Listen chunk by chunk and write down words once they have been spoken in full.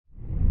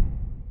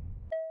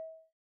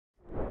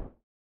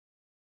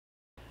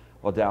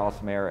Well,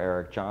 Dallas Mayor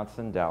Eric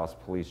Johnson, Dallas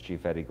Police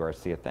Chief Eddie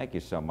Garcia, thank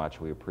you so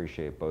much. We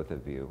appreciate both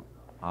of you.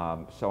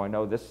 So I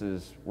know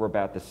we're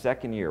about the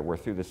second year, we're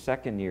through the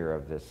second year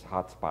of this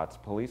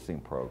Hotspots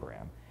policing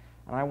program.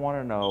 And I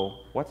want to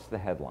know, what's the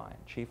headline?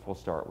 Chief, we'll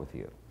start with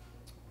you.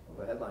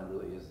 Well, the headline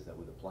really is that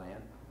with a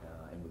plan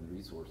and with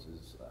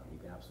resources, you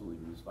can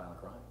absolutely reduce violent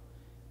crime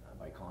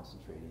by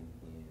concentrating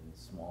in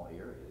small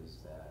areas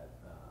that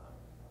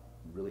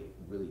really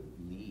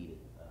lead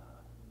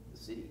the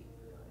city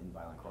in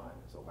violent crime.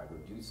 So by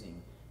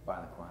reducing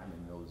violent crime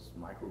in those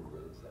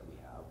microgrids that we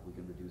have, we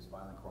can reduce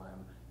violent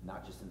crime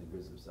not just in the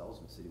grids themselves,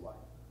 but citywide.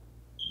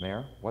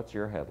 Mayor, what's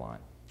your headline?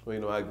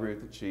 Well, I agree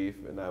with the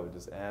chief, and I would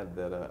just add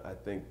that I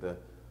think the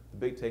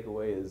big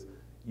takeaway is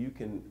you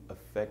can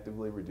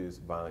effectively reduce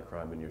violent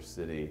crime in your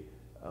city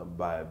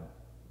by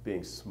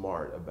being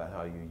smart about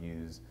how you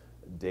use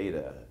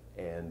data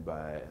and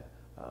by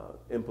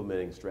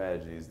implementing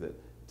strategies that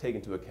take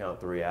into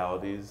account the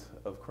realities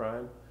of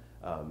crime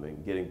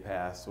and getting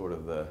past sort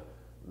of the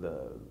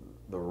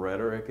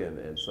rhetoric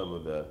and some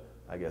of the,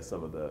 I guess,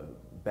 some of the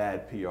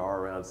bad PR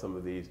around some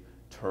of these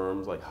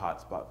terms like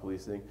hotspot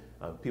policing.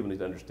 People need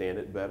to understand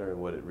it better and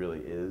what it really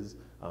is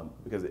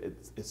because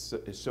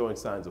it's showing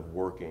signs of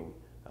working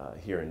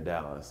here in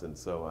Dallas. And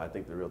so I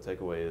think the real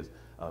takeaway is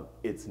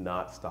it's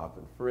not stop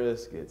and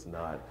frisk. It's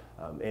not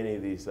any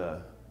of these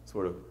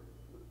sort of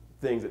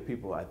things that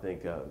people, I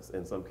think,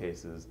 in some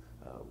cases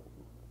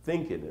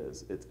think it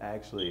is. It's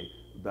actually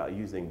about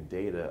using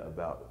data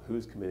about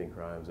who's committing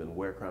crimes and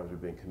where crimes are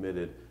being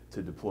committed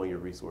to deploying your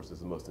resources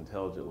the most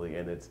intelligently.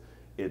 And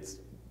it's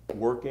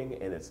working,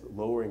 and it's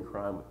lowering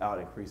crime without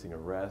increasing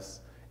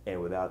arrests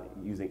and without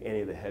using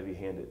any of the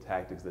heavy-handed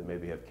tactics that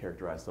maybe have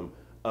characterized some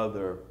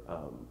other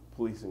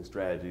policing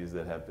strategies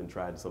that have been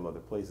tried in some other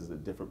places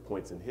at different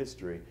points in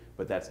history.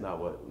 But that's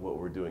not what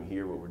we're doing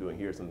here. What we're doing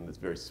here is something that's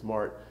very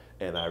smart,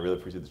 and I really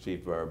appreciate the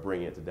chief for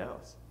bringing it to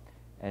Dallas.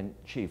 And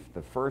Chief,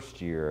 the first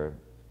year,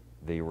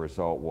 the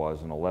result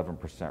was an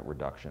 11%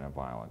 reduction in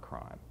violent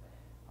crime.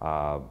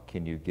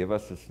 Can you give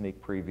us a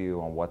sneak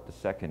preview on what the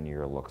second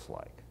year looks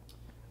like?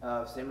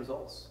 Same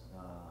results,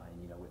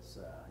 and it's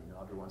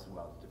every once in a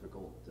while it's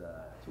difficult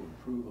to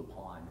improve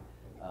upon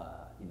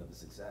the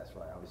success,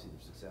 right? Obviously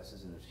there's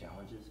successes and there's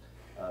challenges,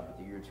 but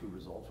the year two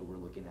results, what we're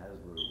looking at is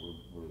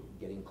we're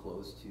getting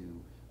close to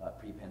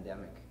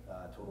pre-pandemic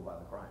total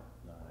violent crime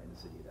in the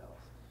city of Dallas.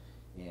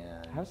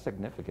 And how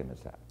significant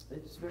is that?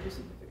 It's very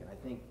significant. I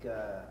think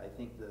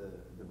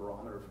the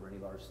barometer for any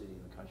large city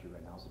in the country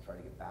right now is to try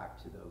to get back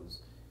to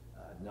those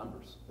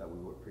numbers that we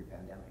were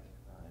pre-pandemic.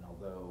 And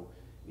although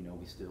we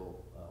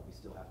still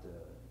have to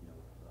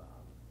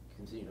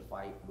continue to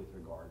fight with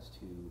regards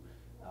to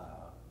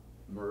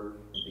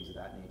murder and things of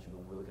that nature, but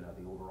when we're looking at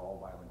the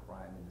overall violent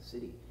crime in the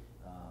city,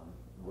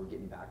 we're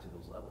getting back to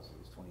those levels,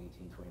 those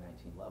 2018,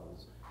 2019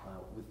 levels,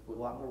 with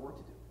a lot more work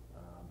to do.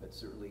 But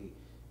certainly,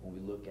 when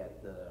we look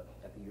at the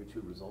year two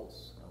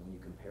results, when you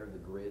compare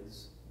the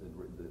grids,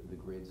 the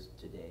grids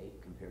today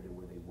compared to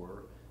where they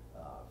were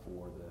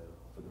for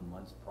the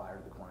months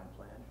prior to the crime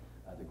plan,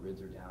 the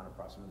grids are down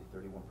approximately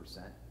 31%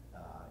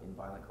 in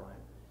violent crime.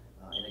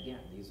 And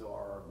again, these were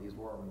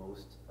our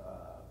most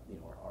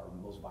our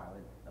most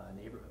violent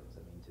neighborhoods.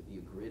 I mean, to be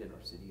a grid in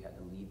our city, you had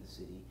to lead the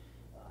city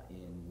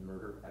in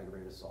murder,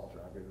 aggravated assault,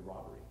 or aggravated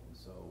robbery. And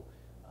so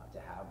to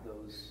have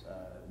those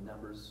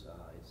numbers,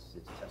 it's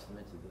a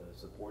testament to the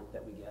support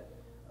that we get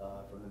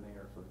from the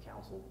mayor, from the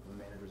council, from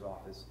the manager's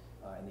office,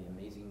 and the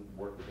amazing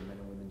work that the men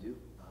and women do.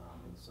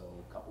 And so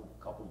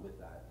coupled with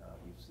that,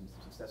 we've seen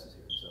some successes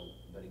here. So,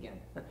 but again,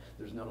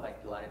 there's no light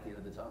at the end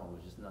of the tunnel.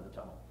 There's just another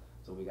tunnel.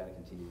 So we got to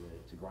continue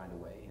to grind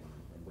away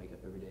and wake up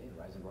every day and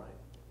rise and grind.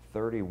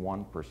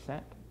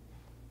 31%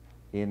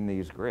 in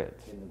these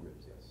grids? In the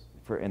grids,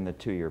 yes. In the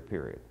 2-year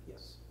period?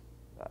 Yes.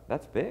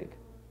 That's big.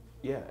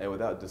 Yeah, and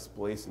without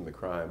displacing the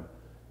crime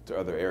to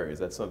other areas.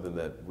 That's something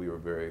that we were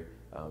very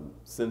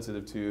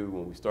sensitive to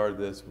when we started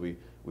this. We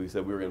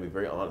said we were going to be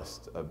very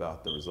honest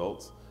about the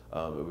results.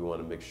 And we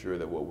want to make sure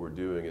that what we're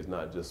doing is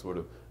not just sort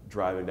of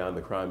driving down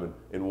the crime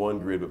in one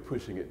grid, but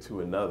pushing it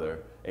to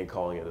another and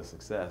calling it a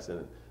success.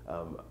 And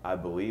I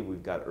believe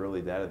we've got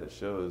early data that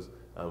shows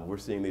we're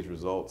seeing these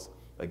results,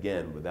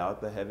 again,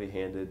 without the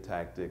heavy-handed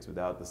tactics,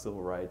 without the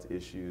civil rights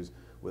issues,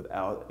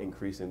 without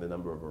increasing the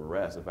number of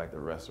arrests. In fact, the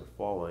arrests are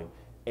falling,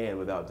 and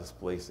without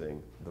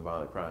displacing the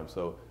violent crime.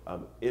 So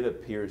it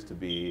appears to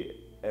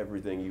be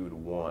everything you would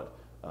want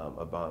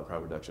a violent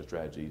crime reduction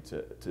strategy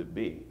to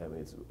be. I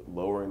mean, it's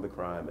lowering the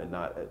crime and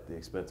not at the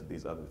expense of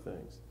these other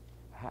things.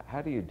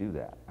 How do you do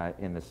that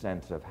in the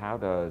sense of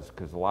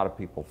because a lot of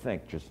people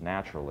think just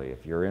naturally,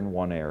 if you're in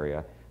one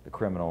area, the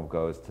criminal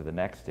goes to the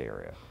next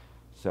area.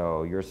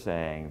 So you're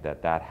saying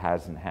that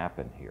hasn't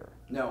happened here?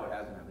 No, it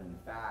hasn't happened.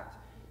 In fact,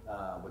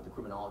 what the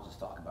criminologists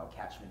talk about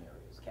catchment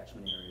areas.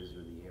 Catchment areas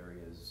are the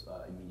areas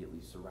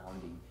immediately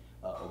surrounding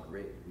a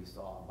grid. We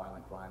saw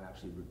violent crime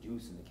actually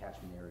reduce in the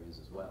catchment areas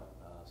as well,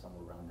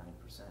 somewhere around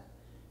 9%.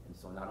 And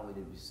so not only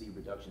did we see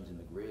reductions in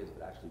the grids,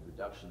 but actually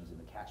reductions in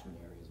the catchment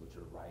areas, which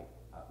are right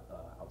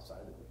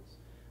outside of the grids.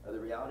 The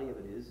reality of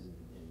it is,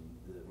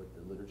 in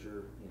the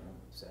literature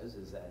says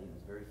is that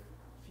there's very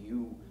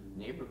few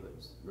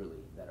neighborhoods really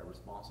that are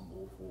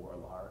responsible for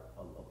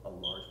a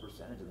large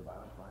percentage of the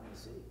violent crime in the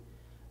city.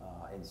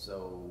 And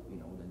so,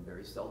 then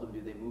very seldom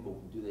do they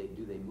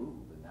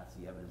move, and that's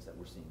the evidence that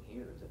we're seeing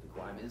here, is that the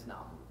crime is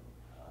not moving.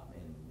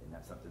 And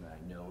that's something that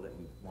I know that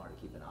we wanted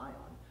to keep an eye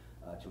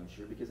on to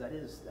ensure, because that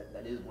is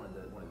one of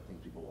the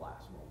things people will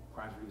ask. Well,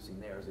 crime's reducing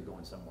there, is it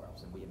going somewhere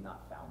else? And we have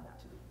not found that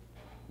to be.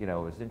 It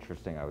was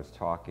interesting. I was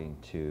talking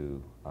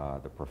to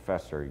the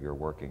professor you're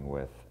working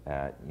with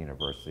at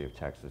University of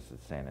Texas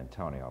at San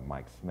Antonio,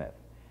 Mike Smith,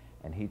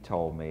 and he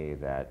told me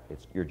that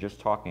you're just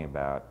talking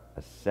about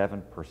a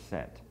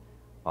 7%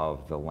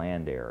 of the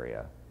land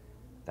area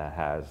that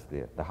has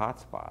the hot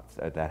spots,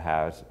 that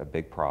has a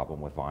big problem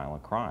with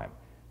violent crime.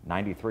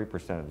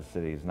 93% of the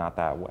city is not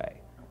that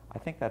way. I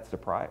think that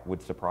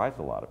would surprise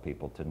a lot of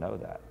people to know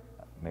that.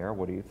 Mayor,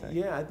 what do you think?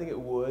 Yeah, I think it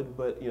would,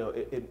 but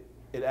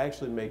it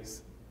actually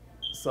makes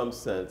some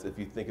sense if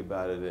you think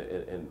about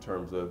it in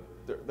terms of,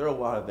 there are a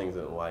lot of things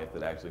in life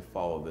that actually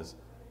follow this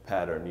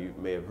pattern. You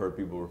may have heard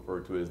people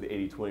refer to it as the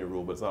 80-20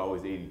 rule, but it's not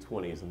always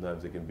 80-20.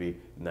 Sometimes it can be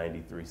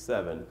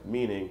 93-7,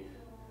 meaning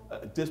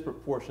a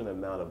disproportionate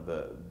amount of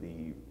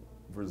the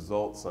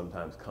results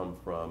sometimes come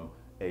from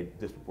a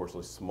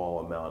disproportionately small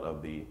amount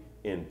of the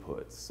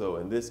inputs. So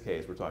in this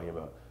case, we're talking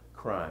about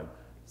crime.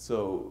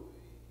 So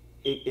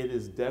it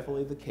is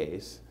definitely the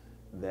case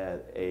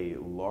that a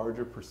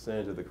larger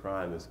percentage of the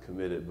crime is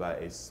committed by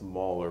a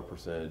smaller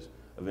percentage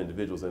of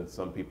individuals than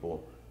some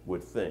people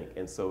would think.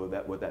 And so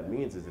what that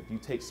means is if you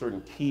take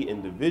certain key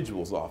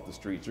individuals off the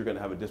streets, you're going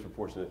to have a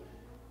disproportionate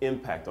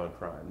impact on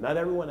crime. Not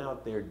everyone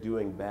out there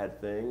doing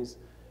bad things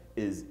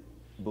is,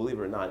 believe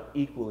it or not,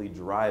 equally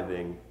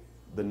driving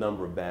the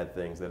number of bad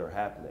things that are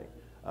happening.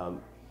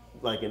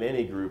 Like in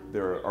any group,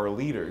 there are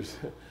leaders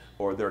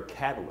or there are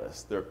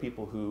catalysts. There are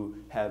people who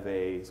have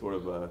a sort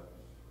of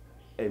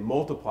a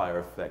multiplier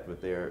effect with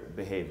their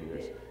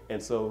behaviors.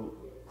 And so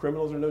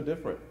criminals are no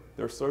different.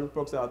 There are certain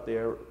folks out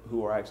there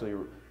who are actually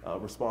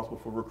responsible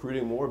for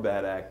recruiting more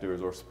bad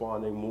actors or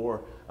spawning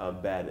more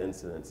bad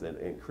incidents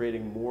and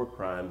creating more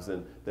crimes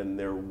than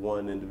their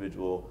one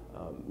individual,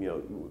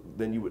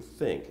 than you would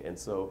think. And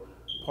so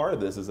part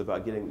of this is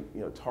about getting,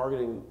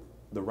 targeting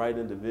the right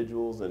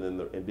individuals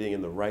and being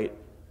in the right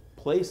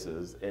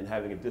places and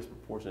having a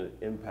disproportionate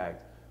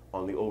impact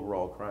on the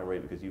overall crime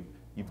rate, because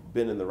you've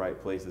been in the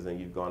right places and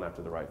you've gone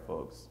after the right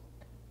folks.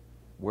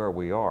 Where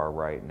we are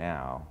right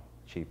now,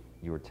 Chief,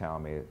 you were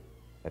telling me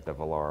at the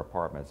Villar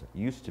Apartments,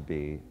 used to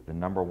be the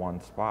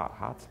 #1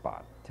 hot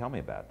spot. Tell me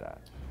about that.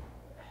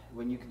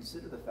 When you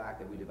consider the fact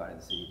that we divided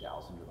the city of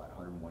Dallas into about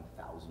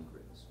 101,000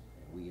 grids,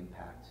 and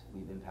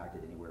we've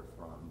impacted anywhere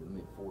from the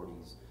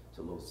mid-40s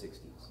to low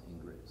 60s in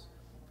grids.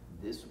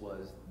 This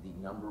was the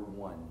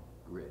 #1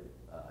 grid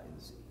in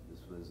the city.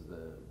 This was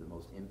the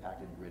most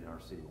impacted grid in our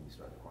city when we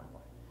started the crime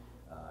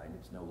line, and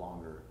it's no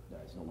longer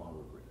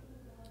a grid.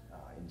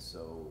 And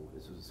so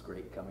this was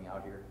great coming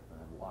out here.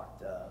 I've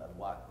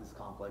walked this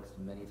complex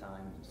many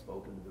times and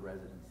spoken to the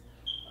residents.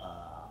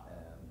 A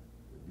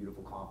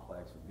beautiful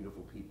complex with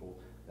beautiful people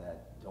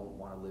that don't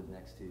want to live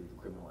next to the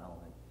criminal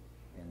element,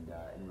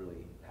 and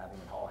really having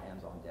an all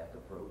hands on deck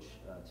approach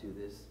to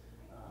this,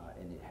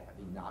 and it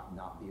having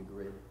not be a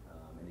grid.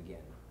 And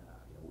again,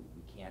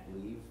 we can't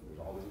leave. There's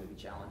always going to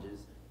be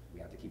challenges. We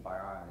have to keep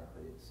our eye on it,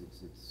 but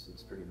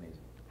it's pretty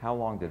amazing. How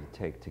long did it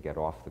take to get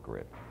off the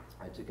grid?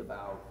 It took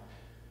about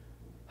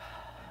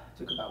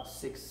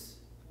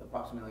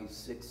approximately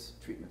six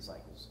treatment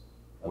cycles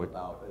of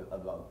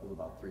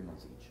about 3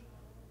 months each.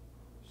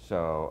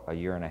 So a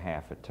year and a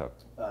half it took.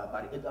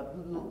 About a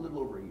little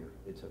over a year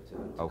it took to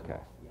come off.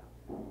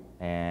 Yeah.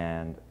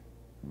 And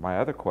my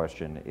other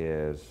question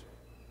is,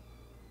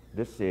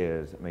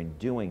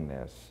 doing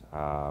this,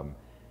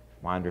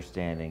 my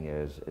understanding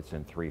is it's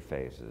in 3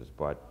 phases,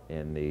 but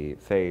in the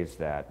phase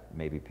that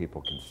maybe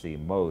people can see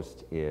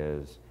most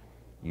is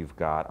you've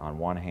got, on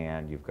one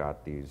hand, you've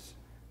got these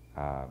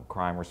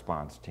crime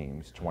response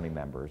teams, 20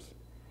 members,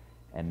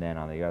 and then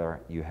on the other,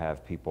 you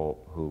have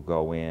people who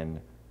go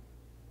in,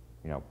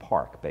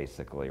 park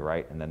basically,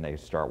 right? And then they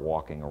start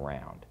walking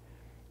around.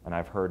 And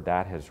I've heard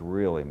that has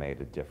really made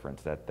a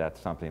difference,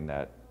 that's something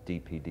that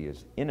DPD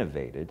has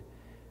innovated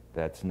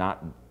that's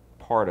not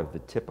part of the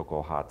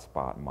typical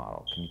hotspot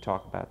model. Can you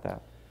talk about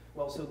that?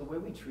 Well, so the way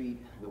we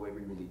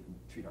really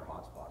treat our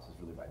hotspots is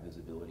really by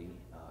visibility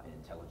and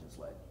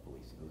intelligence-led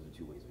policing. Those are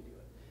 2 ways we do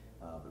it.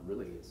 But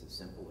really, it's as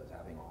simple as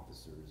having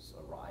officers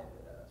arrive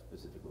at a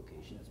specific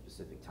location at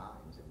specific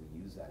times, and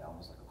we use that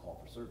almost like a call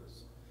for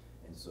service.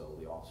 And so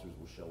the officers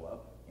will show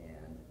up,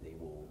 and they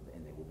will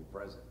be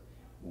present.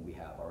 When we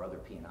have our other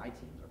P&I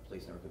teams, our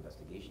place network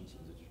investigation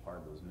teams, which is part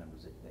of those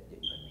members that you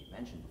had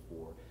mentioned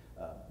before,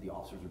 the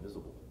officers are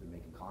visible. They're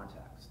making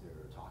contacts.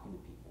 They're talking to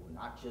people,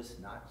 not just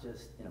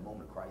in a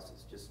moment of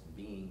crisis, just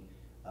being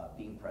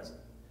present,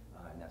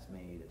 and that's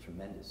made a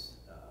tremendous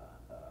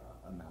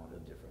amount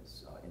of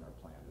difference in our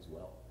plan as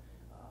well.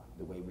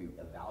 The way we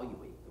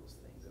evaluate those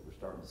things, that we're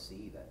starting to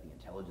see that the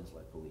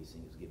intelligence-led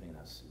policing is giving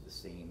us the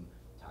same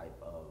type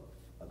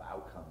of of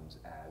outcomes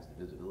as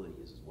the visibility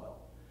is as well.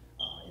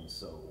 And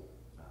so,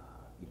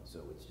 so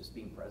it's just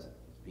being present,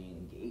 it's being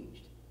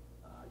engaged,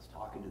 it's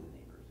talking to the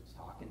neighbors, it's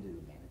talking to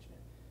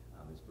management,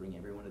 it's bringing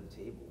everyone to the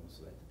table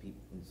so that the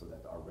people, so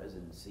that our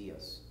residents see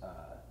us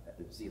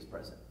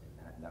present,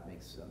 and that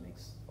makes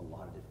a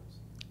lot of difference.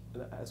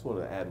 And I just want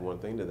to add one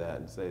thing to that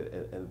and say,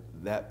 and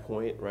that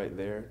point right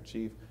there,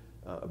 Chief,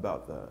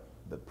 about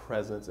the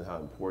presence and how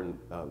important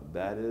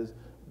that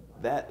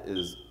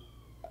is,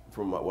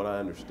 from what I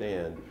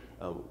understand,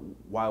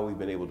 why we've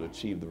been able to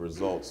achieve the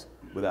results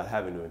without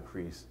having to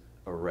increase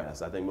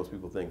arrests. I think most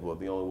people think, well,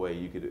 the only way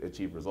you could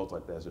achieve results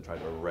like that is to try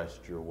to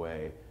arrest your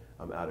way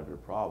out of your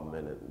problem.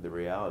 And the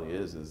reality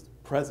is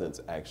presence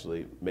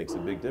actually makes a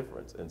big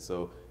difference. And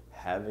so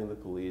having the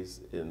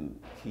police in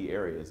key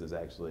areas is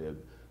actually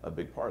a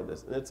big part of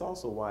this. And it's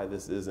also why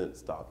this isn't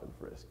stop and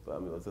frisk. I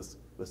mean, let's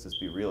just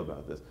be real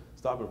about this.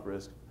 Stop and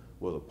frisk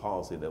was a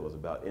policy that was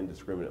about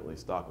indiscriminately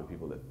stopping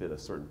people that fit a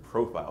certain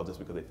profile just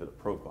because they fit a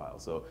profile.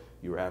 So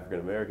you were African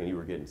American, you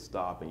were getting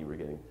stopped and you were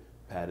getting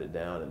patted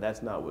down, and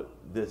that's not what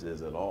this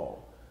is at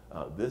all.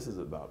 This is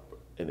about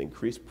an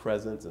increased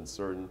presence in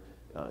certain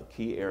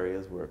key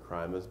areas where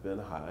crime has been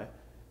high,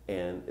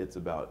 and it's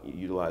about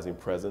utilizing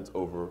presence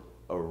over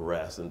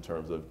arrest in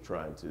terms of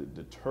trying to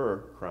deter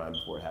crime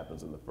before it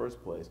happens in the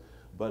first place.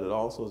 But it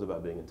also is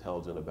about being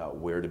intelligent about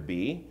where to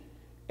be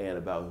and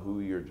about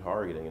who you're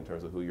targeting in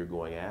terms of who you're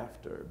going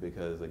after.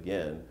 Because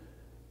again,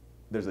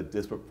 there's a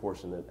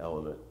disproportionate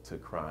element to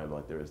crime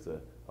like there is to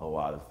a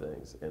lot of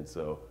things. And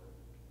so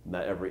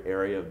not every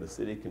area of the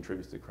city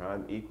contributes to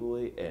crime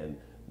equally, and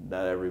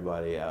not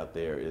everybody out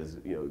there is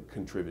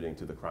contributing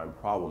to the crime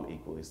problem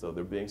equally. So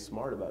they're being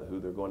smart about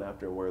who they're going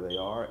after and where they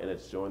are, and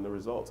it's showing the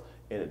results.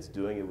 And it's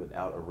doing it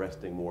without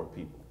arresting more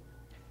people.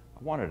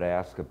 I wanted to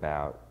ask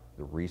about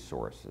the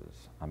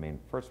resources. I mean,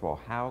 first of all,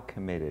 how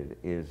committed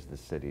is the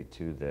city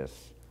to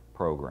this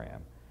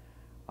program?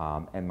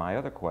 And my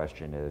other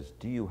question is,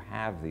 do you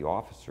have the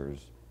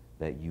officers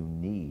that you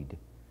need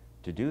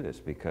to do this?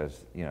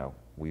 Because,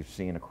 we've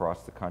seen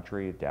across the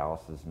country,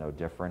 Dallas is no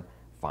different,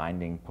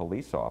 finding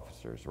police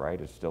officers, right,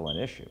 is still an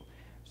issue.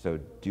 So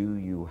do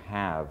you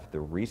have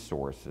the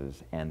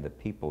resources and the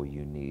people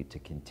you need to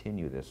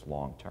continue this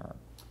long term?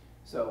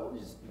 So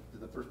just to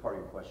the first part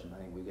of your question,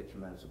 I think we get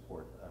tremendous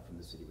support from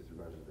the city with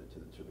regards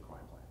to the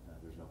crime plan.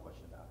 There's no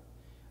question about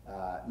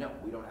it. No,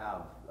 we don't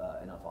have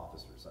enough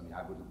officers. I mean,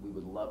 we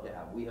would love to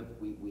have. We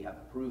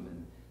have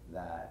proven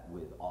that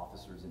with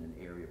officers in an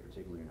area,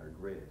 particularly in our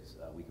grids,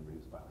 we can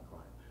reduce violent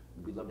crime.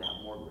 We'd love to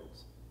have more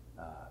grids.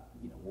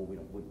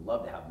 We'd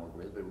love to have more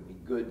grids, but it would be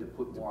good to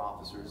put more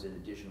officers in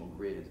additional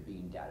grids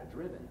being data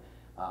driven.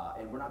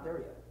 And we're not there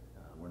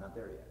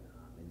yet.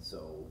 And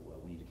so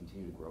we need to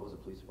continue to grow as a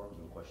police department.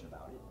 There's no question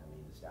about it. I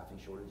mean, the staffing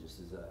shortage. This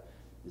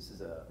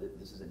is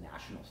a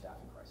national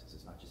staffing crisis.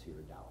 It's not just here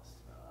in Dallas.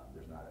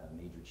 There's not a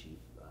major chief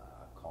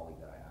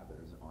colleague that I have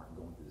that aren't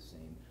going through the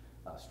same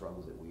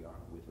struggles that we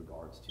are with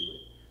regards to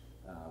it.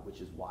 Which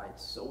is why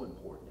it's so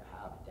important to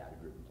have a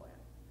data-driven plan.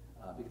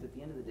 Because at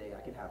the end of the day,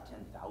 I could have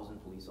 10,000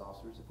 police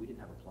officers. If we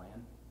didn't have a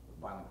plan,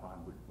 violent crime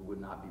would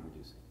not be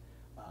reducing.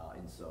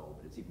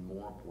 But it's even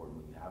more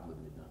important when you have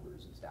limited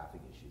numbers and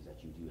staffing issues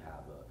that you do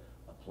have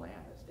a plan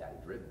that's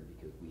data-driven,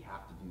 because we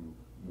have to do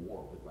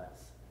more with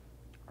less.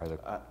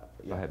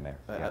 Go ahead, Mayor.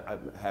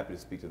 I'm happy to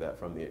speak to that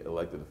from the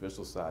elected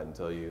official side and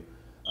tell you,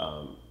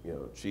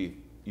 Chief,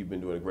 you've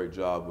been doing a great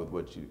job with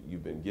what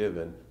you've been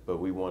given, but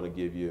we want to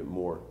give you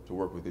more to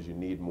work with because you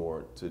need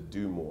more to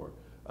do more.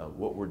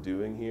 What we're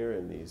doing here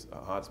in these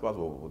hotspots,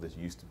 well, this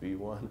used to be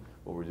one,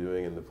 what we're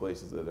doing in the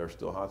places that are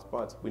still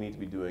hotspots, we need to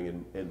be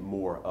doing in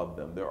more of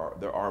them.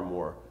 There are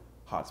more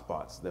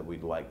hotspots that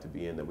we'd like to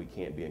be in that we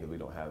can't be in because we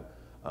don't have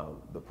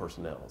the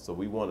personnel. So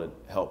we want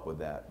to help with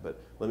that.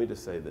 But let me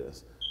just say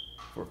this.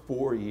 For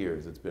 4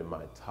 years, it's been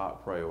my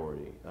top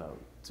priority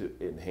to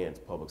enhance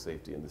public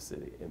safety in the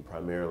city, and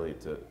primarily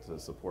to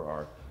support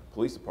our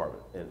police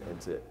department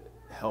and to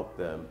help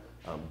them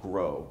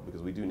grow,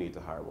 because we do need to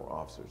hire more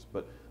officers.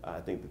 But I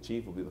think the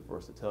chief will be the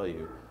first to tell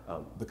you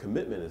the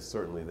commitment is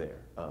certainly there.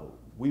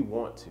 We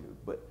want to,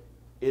 but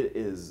it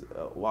is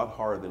a lot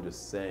harder than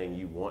just saying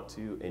you want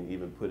to and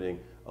even putting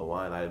a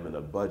line item in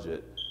a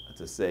budget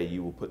to say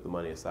you will put the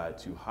money aside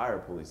to hire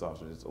police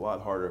officers. It's a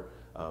lot harder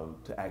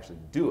to actually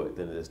do it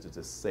than it is to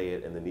just say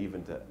it and then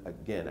even to,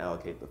 again,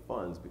 allocate the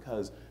funds,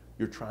 because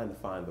you're trying to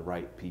find the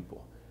right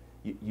people.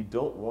 You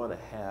don't want to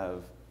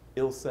have,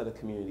 it'll set a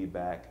community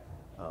back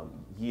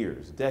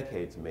years,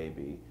 decades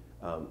maybe,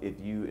 if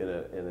you,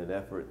 in an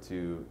effort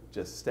to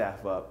just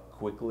staff up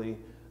quickly,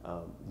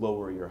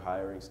 lower your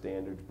hiring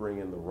standards, bring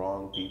in the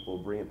wrong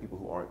people, bring in people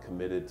who aren't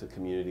committed to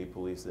community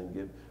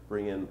policing,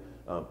 bring in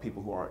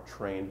people who aren't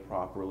trained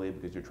properly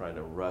because you're trying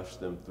to rush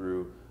them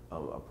through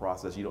a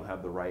process. You don't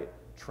have the right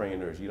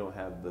trainers, you don't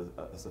have the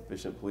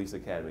sufficient police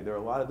academy. There are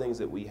a lot of things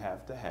that we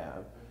have to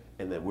have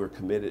and that we're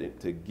committed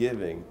to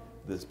giving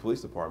this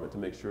police department to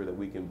make sure that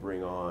we can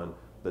bring on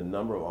the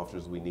number of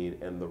officers we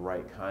need and the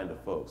right kind of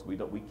folks. We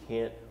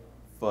can't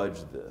fudge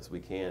this. We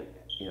can't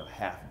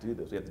half do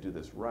this. We have to do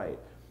this right.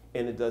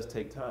 And it does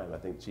take time. I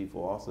think Chief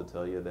will also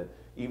tell you that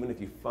even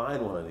if you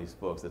find one of these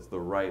folks that's the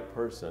right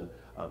person,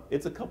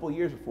 it's a couple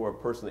years before a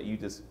person that you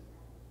just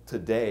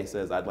today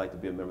says, I'd like to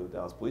be a member of the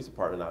Dallas Police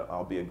Department,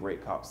 I'll be a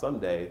great cop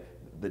someday.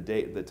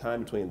 The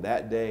time between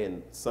that day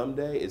and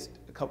someday is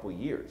a couple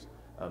years.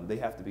 They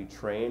have to be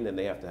trained, and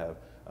they have to have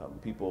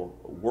people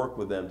work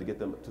with them to get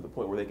them to the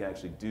point where they can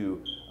actually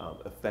do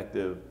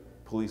effective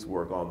police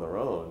work on their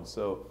own.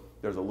 So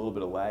there's a little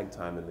bit of lag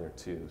time in there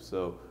too.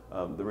 So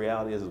the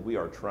reality is we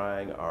are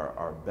trying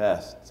our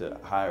best to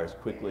hire as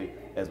quickly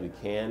as we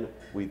can.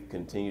 We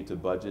continue to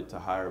budget to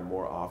hire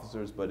more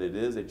officers, but it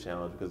is a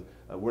challenge because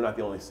we're not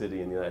the only city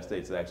in the United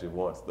States that actually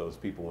wants those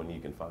people when you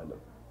can find them.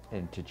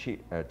 And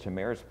to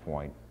Mayor's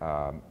point,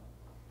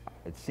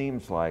 it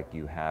seems like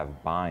you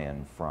have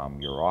buy-in from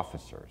your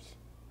officers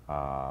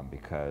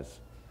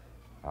because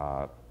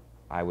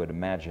I would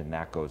imagine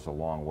that goes a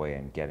long way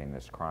in getting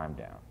this crime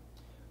down.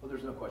 Well,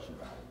 there's no question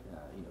about it.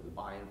 You know, the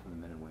buy-in from the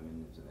men and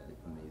women is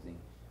amazing.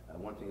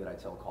 One thing that I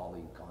tell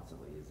colleagues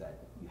constantly is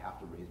that you have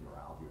to raise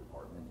morale of your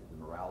department. If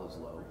the morale is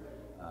low,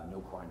 no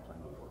crime plan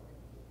will work.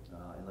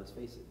 And let's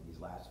face it, these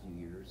last few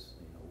years,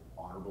 you know,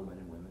 honorable men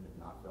and women have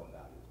not felt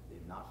valued.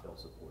 They've not felt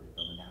supported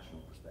from a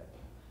national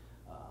perspective.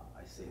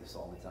 I say this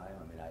all the time.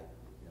 I mean,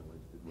 you know,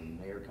 when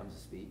the mayor comes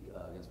to speak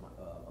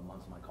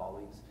amongst my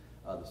colleagues,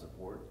 the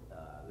support,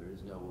 there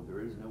is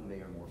no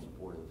mayor more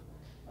supportive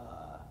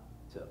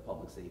to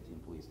public safety and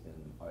police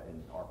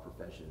in our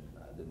profession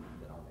than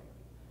our mayor.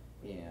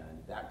 And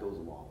that goes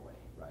a long way,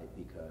 right?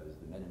 Because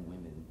the men and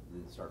women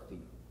start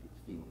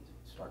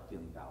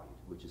feeling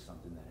valued, which is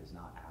something that has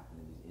not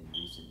happened in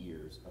recent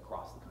years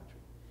across the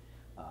country.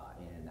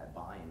 And that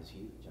buy-in is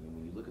huge. I mean,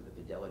 when you look at the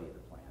fidelity of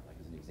the plan, like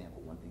as an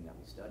example, one thing that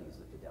we study is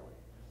the fidelity.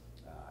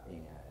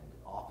 And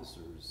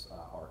officers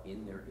are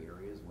in their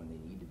areas when they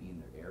need to be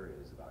in their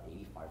areas about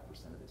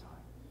 85% of the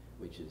time,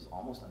 which is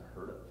almost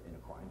unheard of in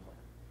a crime plan.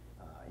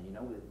 And you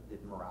know,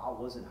 if morale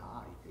wasn't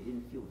high, if they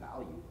didn't feel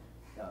valued,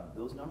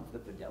 those numbers, the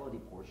fidelity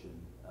portion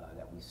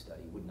that we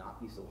study would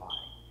not be so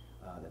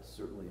high. That's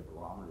certainly a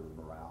barometer of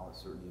morale.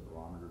 It's certainly a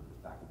barometer of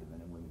the fact that the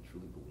men and women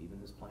truly believe in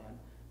this plan,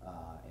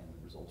 and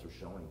the results are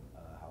showing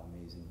how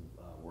amazing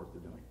work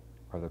they're doing.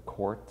 Are the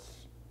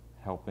courts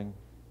helping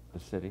the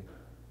city?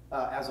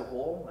 As a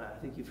whole, I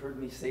think you've heard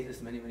me say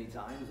this many, many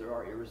times, there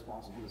are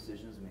irresponsible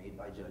decisions made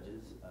by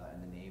judges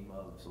in the name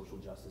of social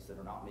justice that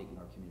are not making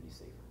our community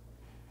safer.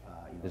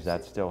 You know, Is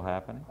that still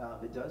happening?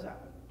 It does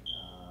happen.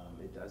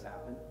 It does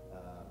happen.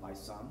 My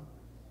son,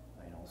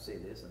 and I'll say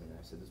this, I mean,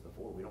 I've said this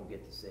before, we don't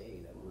get to say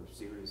that we're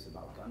serious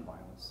about gun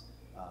violence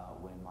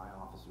when my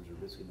officers are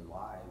risking their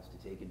lives to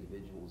take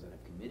individuals that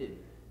have committed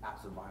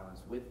acts of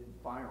violence with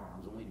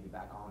firearms only to be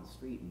back on the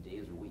street in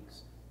days or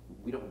weeks.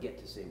 We don't get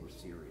to say we're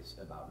serious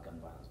about gun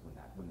violence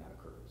when that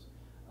occurs.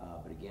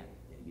 But again,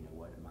 you know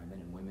what, my men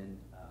and women,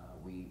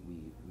 we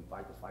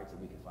fight the fights that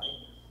we can fight.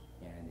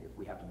 And if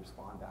we have to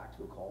respond back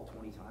to a call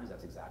 20 times,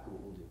 that's exactly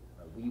what we'll do.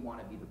 We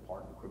want to be the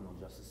part of the criminal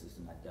justice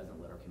system that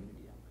doesn't let our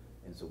community down.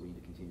 And so we need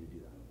to continue to do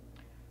that.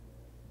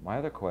 My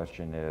other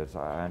question is,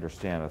 I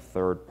understand a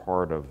third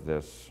part of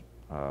this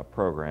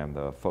program,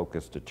 the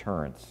focused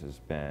deterrence, has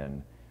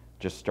been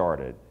just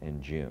started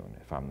in June,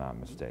 if I'm not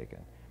mistaken.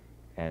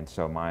 And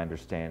so my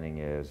understanding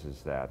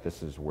is that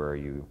this is where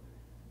you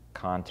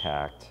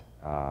contact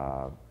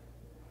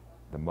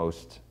the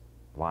most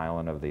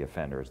violent of the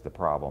offenders, the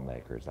problem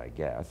makers, I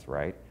guess,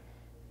 right?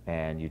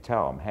 And you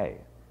tell them, hey,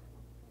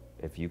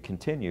 if you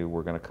continue,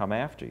 we're going to come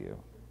after you,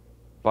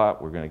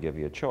 but we're going to give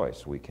you a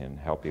choice. We can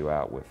help you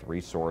out with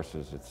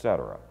resources,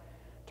 etc.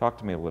 Talk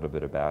to me a little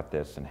bit about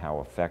this and how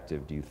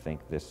effective do you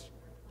think this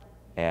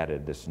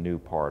new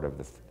part of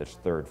this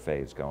third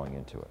phase going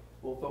into it?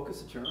 Well,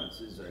 focused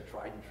deterrence is a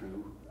tried and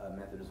true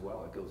method as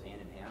well. It goes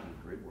hand in hand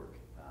with grid work,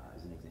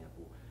 as an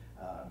example.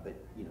 But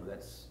you know,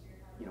 that's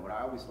what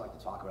I always like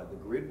to talk about. The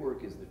grid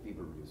work is the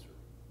fever reducer,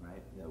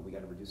 right? You know, we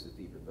got to reduce the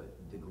fever, but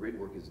the grid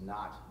work is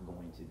not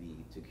going to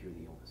be to cure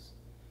the illness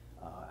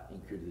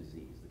and cure the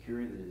disease. The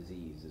curing of the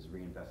disease is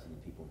reinvesting in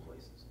people and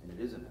places, and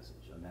it is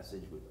a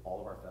message with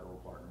all of our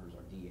federal partners,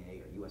 our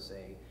DA, our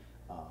USA.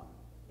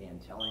 And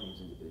telling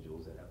these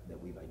individuals that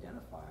we've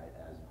identified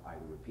as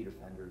either repeat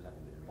offenders,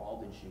 having been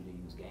involved in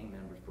shootings, gang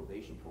members,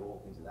 probation,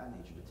 parole, things of that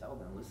nature, to tell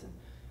them, listen,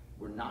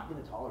 we're not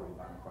going to tolerate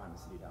violent crime in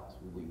the city of Dallas.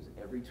 We will use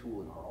every tool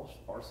in our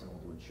arsenal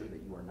to ensure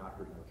that you are not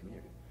hurting our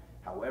community.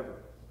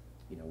 However,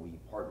 you know, we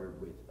partnered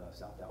with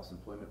South Dallas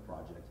Employment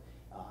Project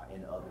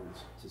and others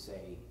to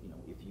say, you know,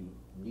 if you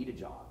need a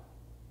job,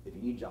 if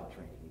you need job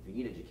training, if you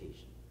need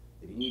education,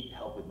 if you need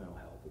help with mental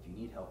health, if you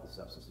need help with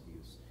substance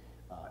abuse,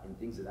 and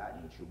things of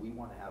that nature, we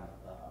want to have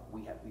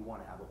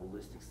a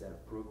holistic set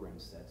of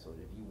programs set so that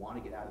if you want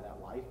to get out of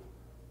that life,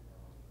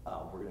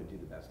 we're going to do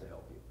the best to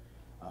help you.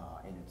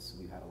 And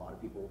we've had a lot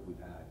of people. We've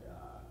had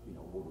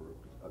over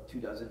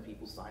 24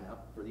 people sign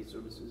up for these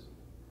services.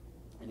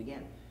 And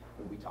again,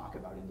 when we talk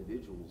about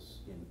individuals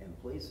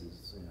and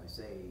places, and I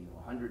say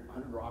 100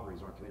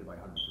 robberies aren't committed by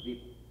 100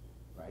 people,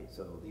 right?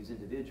 So these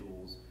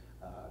individuals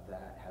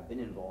that have been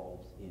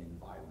involved in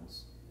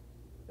violence,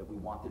 that we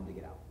want them to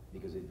get out.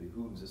 because it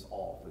behooves us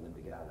all for them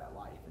to get out of that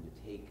life and to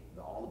take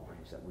the olive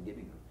branch that we're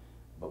giving them.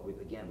 But with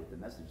the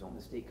message, don't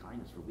mistake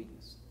kindness for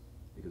weakness,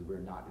 because we're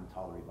not going to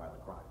tolerate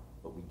violent crime,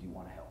 but we do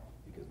want to help,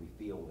 because we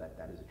feel that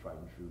that is a tried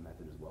and true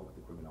method as well with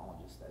the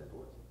criminologists that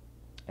adore it.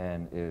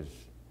 And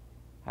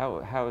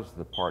how is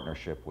the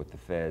partnership with the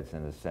feds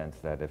in the sense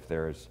that if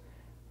there's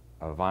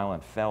a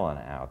violent felon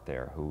out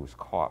there who's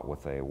caught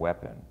with a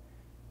weapon,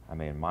 I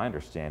mean, my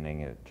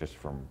understanding, just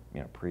from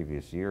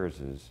previous years,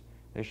 is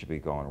they should be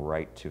going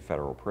right to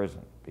federal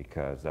prison,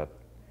 because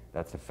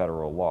that's a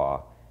federal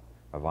law.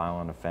 A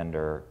violent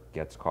offender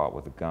gets caught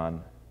with a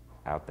gun,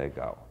 out they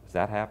go. Is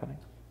that happening?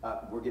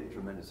 We're getting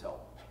tremendous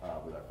help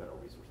with our federal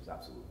resources,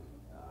 absolutely.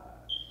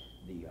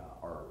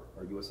 Our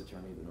U.S.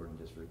 Attorney of the Northern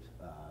District,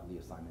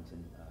 Leah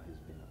Simonton, has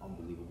been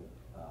unbelievable.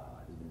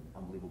 Has been an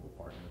unbelievable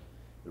partner.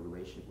 The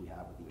relationship we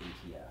have with the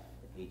ATF,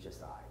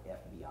 HSI,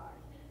 FBI,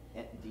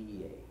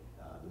 DEA,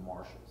 the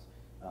Marshals,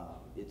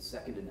 it's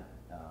second to none.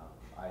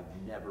 I've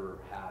never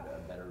had a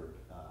better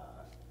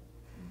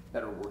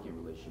working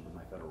relationship with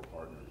my federal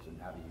partners, and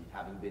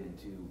having been in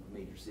 2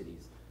 major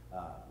cities,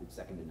 it's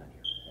second to none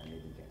here, and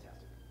they've been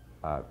fantastic.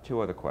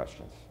 2 other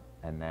questions,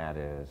 and that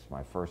is,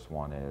 my first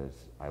one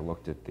is, I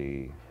looked at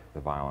the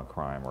violent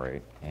crime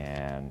rate,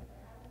 and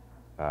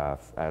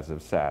as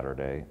of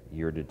Saturday,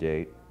 year to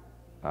date,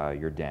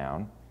 you're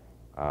down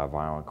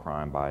violent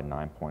crime by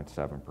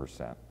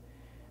 9.7%.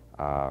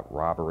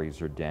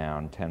 Robberies are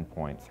down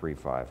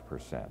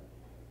 10.35%.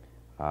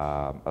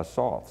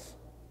 Assaults,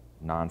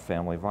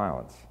 non-family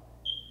violence,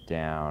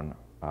 down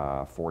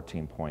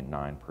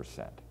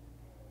 14.9%,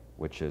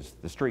 which is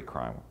the street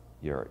crime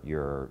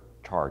you're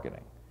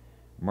targeting.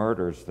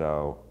 Murders,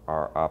 though,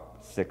 are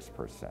up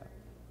 6%.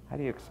 How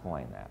do you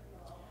explain that?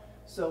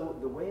 So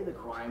the way the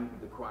crime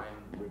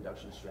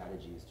reduction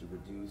strategy is to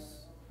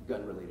reduce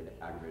gun-related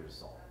aggravated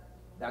assault.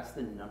 That's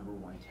the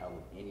 #1 tell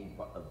of any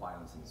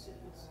violence in the city.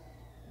 It's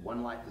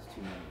one life is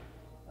too many.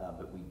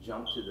 But we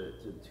jump to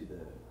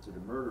the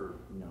murder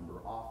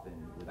number often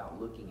without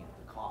looking at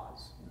the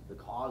cause. The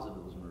cause of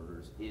those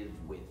murders is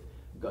with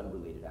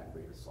gun-related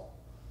aggravated assault,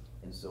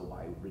 and so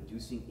by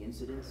reducing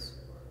incidents,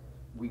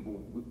 we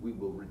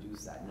will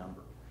reduce that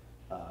number.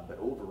 But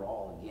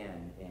overall,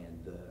 again,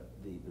 and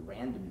the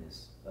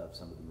randomness of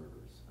some of the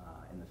murders,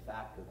 and the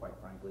fact that, quite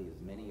frankly, as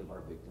many of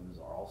our victims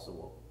are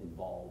also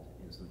involved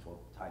in some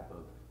type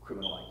of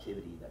criminal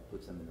activity that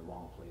puts them in the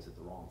wrong place at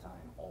the wrong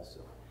time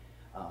also.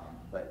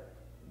 But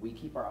we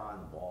keep our eye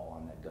on the ball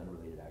on that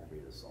gun-related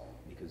aggravated assault,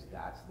 because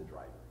that's the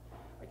driver.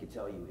 I can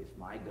tell you, if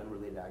my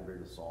gun-related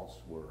aggravated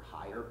assaults were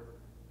higher,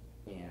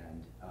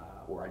 and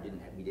or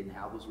we didn't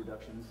have those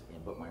reductions,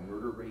 but my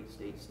murder rate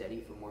stayed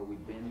steady from where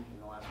we've been in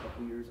the last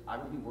couple of years, I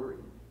would be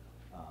worried.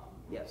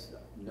 Yes,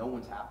 no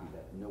one's happy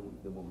that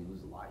when we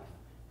lose a life,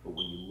 but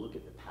when you look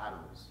at the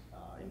patterns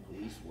in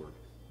police work,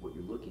 what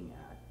you're looking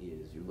at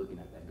is you're looking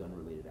at that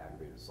gun-related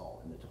aggravated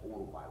assault and the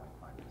total violent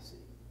crime in the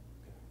city.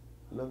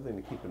 Another thing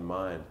to keep in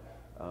mind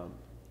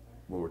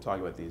when we're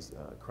talking about these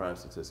crime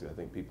statistics, I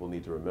think people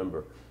need to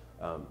remember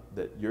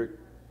that you're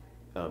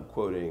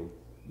quoting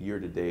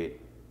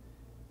year-to-date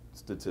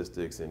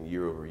statistics and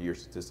year-over-year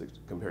statistics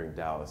comparing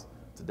Dallas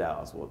to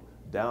Dallas. Well,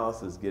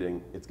 Dallas is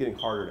getting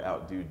harder to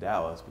outdo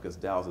Dallas, because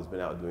Dallas has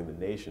been outdoing the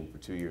nation for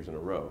 2 years in a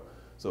row.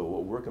 So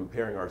what we're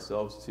comparing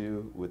ourselves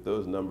to with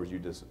those numbers you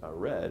just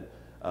read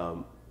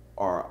are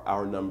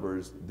our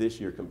numbers this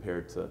year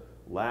compared to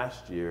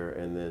last year,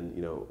 and then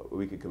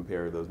we could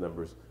compare those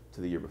numbers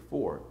to the year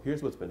before.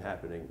 Here's what's been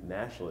happening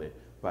nationally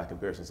by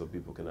comparison, so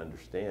people can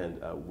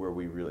understand where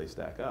we really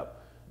stack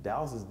up.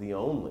 Dallas is the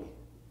only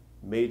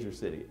major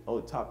city,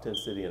 only top 10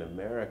 city in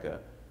America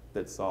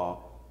that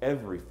saw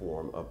every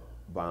form of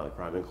violent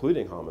crime,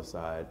 including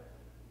homicide,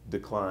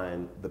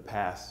 decline the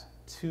past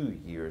 2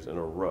 years in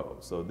a row.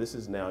 So this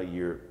is now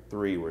year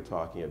 3 we're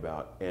talking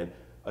about, and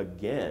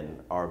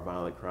again, our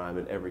violent crime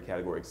in every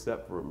category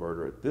except for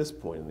murder at this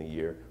point in the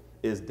year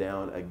is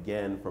down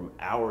again from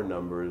our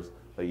numbers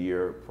a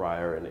year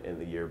prior and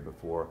the year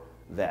before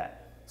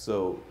that.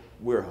 So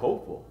we're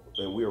hopeful,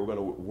 and we are going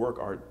to work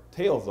our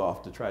tails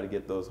off to try to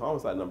get those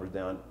homicide numbers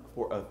down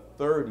for a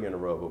 3rd year in a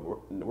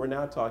row. But we're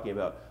now talking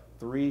about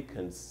 3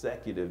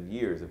 consecutive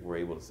years if we're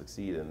able to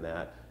succeed in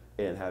that,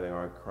 and having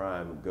our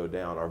crime go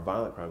down, our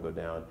violent crime go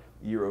down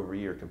year over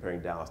year, comparing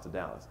Dallas to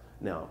Dallas.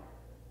 Now,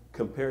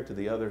 compared to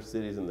the other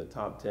cities in the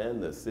top 10,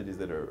 the cities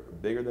that are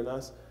bigger than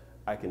us,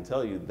 I can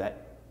tell you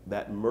that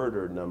that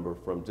murder number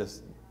from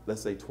just,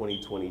 let's say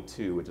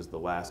 2022, which is the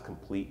last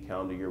complete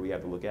calendar year we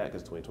have to look at,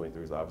 because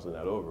 2023 is obviously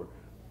not over,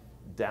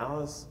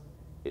 Dallas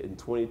in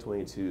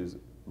 2022's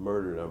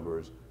murder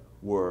numbers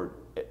were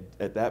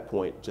at that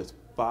point just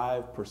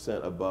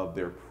 5% above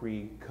their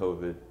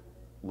pre-COVID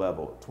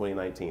level,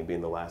 2019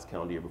 being the last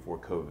calendar year before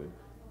COVID,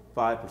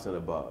 5%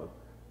 above.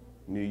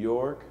 New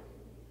York,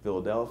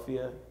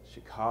 Philadelphia,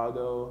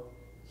 Chicago,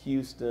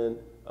 Houston,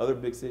 other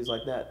big cities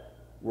like that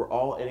were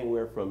all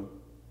anywhere from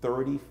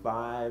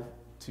 35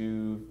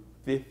 to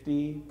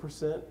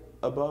 50%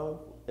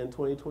 above in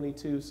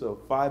 2022. So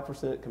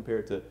 5%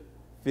 compared to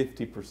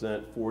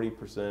 50%,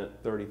 40%,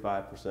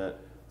 35%.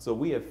 So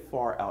we have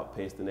far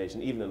outpaced the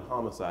nation, even in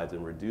homicides,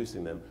 in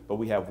reducing them, but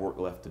we have work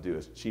left to do.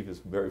 As Chief is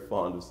very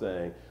fond of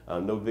saying,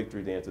 no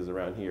victory dances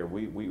around here.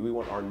 We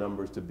want our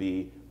numbers to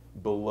be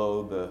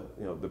below the,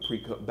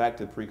 back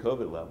to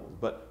pre-COVID levels,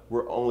 but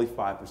we're only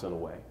 5%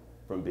 away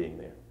from being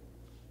there.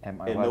 And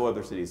no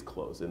other city is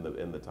close in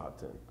the top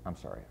 10. I'm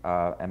sorry.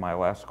 And my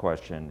last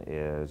question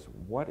is,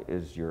 what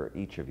is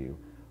each of you,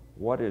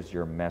 what is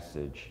your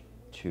message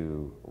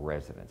to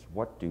residents?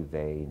 What do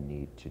they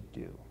need to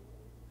do?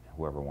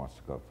 Whoever wants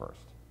to go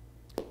first.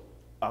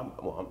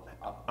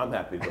 I'm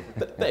happy to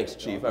go. Thanks,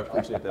 Chief. I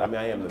appreciate that. I mean,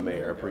 I am the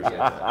mayor. I appreciate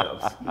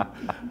that.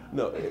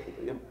 No,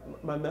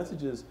 my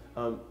message is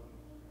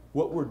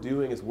what we're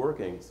doing is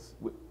working.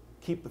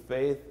 Keep the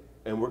faith,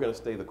 and we're going to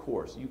stay the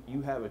course.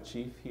 You have a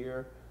chief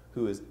here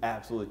who is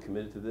absolutely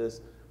committed to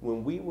this.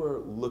 When we were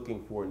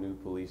looking for a new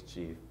police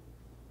chief,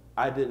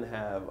 I didn't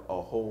have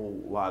a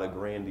whole lot of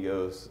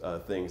grandiose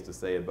things to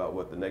say about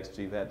what the next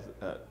chief had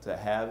to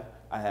have.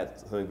 I had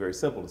something very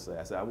simple to say.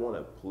 I said, I want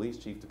a police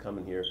chief to come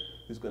in here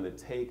who's going to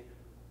take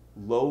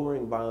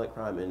lowering violent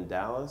crime in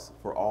Dallas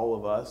for all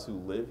of us who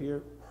live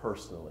here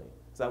personally.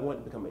 So I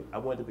want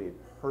it to be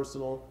a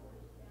personal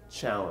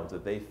challenge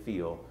that they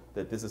feel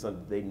that this is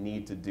something they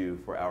need to do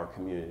for our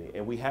community.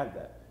 And we have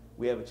that.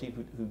 We have a chief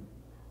who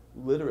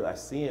literally, I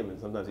see him and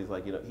sometimes he's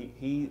like,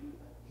 he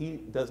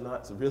does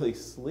not really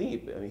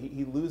sleep. I mean,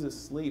 he loses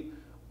sleep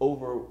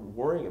over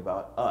worrying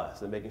about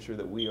us and making sure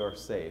that we are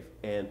safe.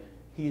 And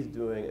he's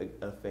doing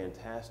a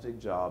fantastic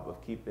job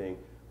of keeping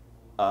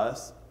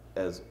us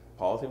as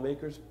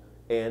policymakers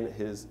and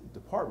his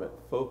department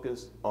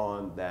focused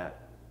on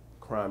that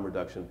crime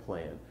reduction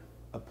plan.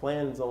 A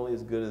plan is only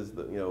as good as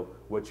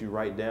what you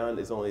write down.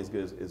 Is only as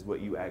good as what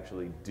you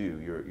actually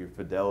do. Your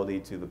fidelity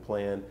to the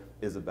plan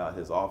is about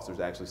his officers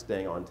actually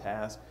staying on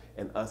task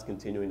and us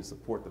continuing to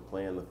support the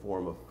plan in the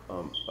form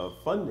of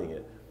funding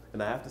it.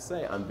 And I have to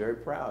say, I'm very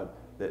proud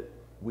that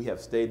we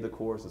have stayed the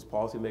course as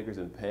policymakers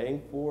in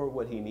paying for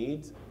what he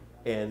needs,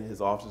 and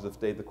his officers have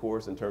stayed the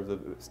course in terms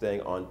of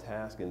staying on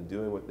task and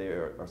doing what they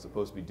are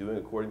supposed to be doing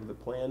according to the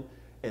plan.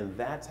 And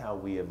that's how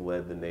we have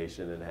led the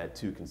nation and had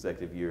 2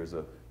 consecutive years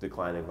of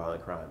declining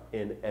violent crime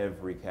in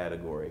every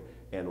category,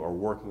 and are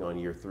working on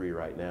year 3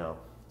 right now.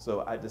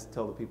 So I just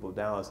tell the people of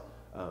Dallas,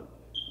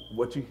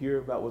 what you hear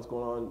about what's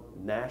going on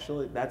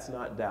nationally, that's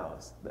not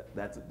Dallas.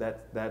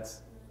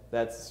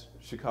 That's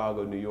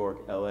Chicago, New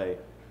York, LA,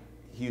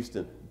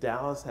 Houston.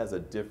 Dallas has a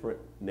different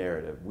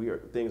narrative.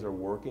 Things are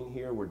working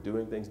here. We're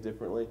doing things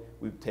differently.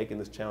 We've taken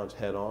this challenge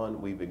head on.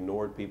 We've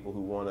ignored people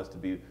who want us to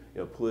be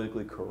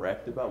politically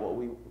correct about what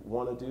we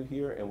want to do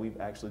here, and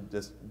we've actually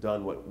just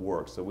done what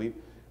works. So we've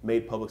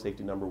made public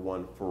safety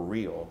 #1 for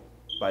real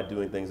by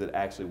doing things that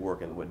actually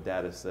work and what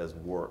data says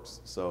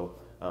works. So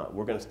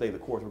we're going to stay the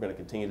course. We're going to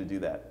continue to do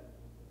that.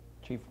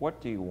 Chief, what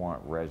do you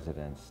want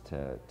residents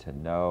to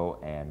know,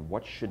 and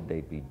what should they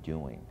be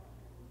doing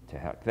to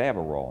have? They have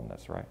a role in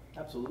this, right?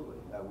 Absolutely.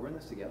 We're in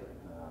this together.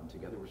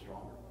 Together we're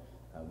stronger.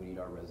 We need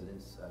our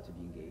residents to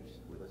be engaged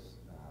with us,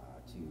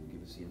 to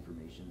give us the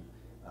information,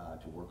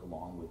 to work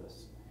along with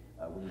us.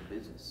 We need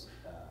business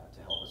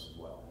to help us as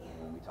well.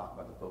 When we talk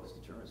about the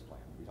focused deterrence plan,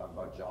 we talk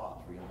about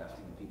jobs,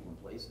 reinvesting in people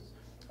and places.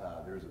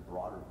 There's a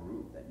broader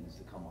group that needs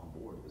to come on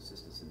board to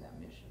assist us in that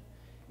mission.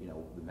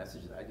 The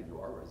message that I give to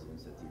our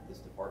residents that this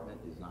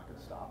department is not going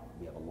to stop.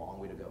 We have a long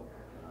way to go.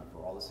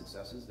 For all the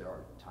successes, there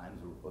are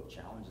times of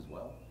challenge as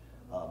well,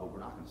 but we're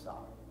not going to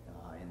stop.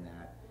 And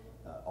that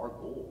our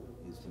goal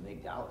is to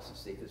make Dallas the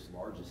safest,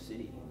 largest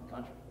city in the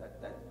country.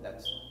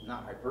 That's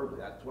not hyperbole.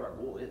 That's what our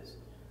goal is.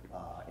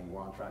 And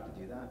we're on track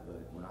to do that,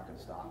 but we're not going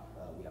to stop.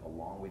 We have a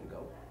long way to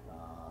go.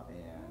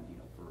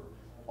 And for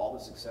all the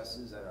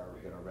successes that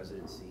our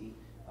residents see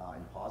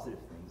and positive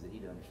things, they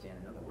need to understand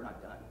and know that we're not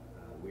done.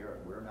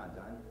 We're not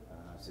done.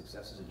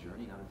 Success is a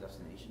journey, not a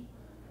destination.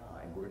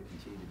 And we're going to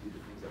continue to do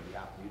the things that we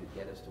have to do to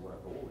get us to what our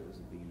goal is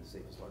of being the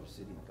safest, largest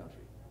city in the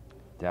country.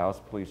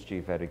 Dallas Police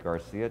Chief Eddie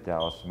Garcia,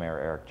 Dallas Mayor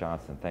Eric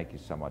Johnson, thank you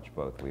so much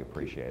both. We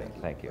appreciate it.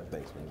 Thank you.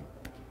 Thanks,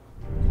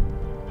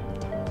 man.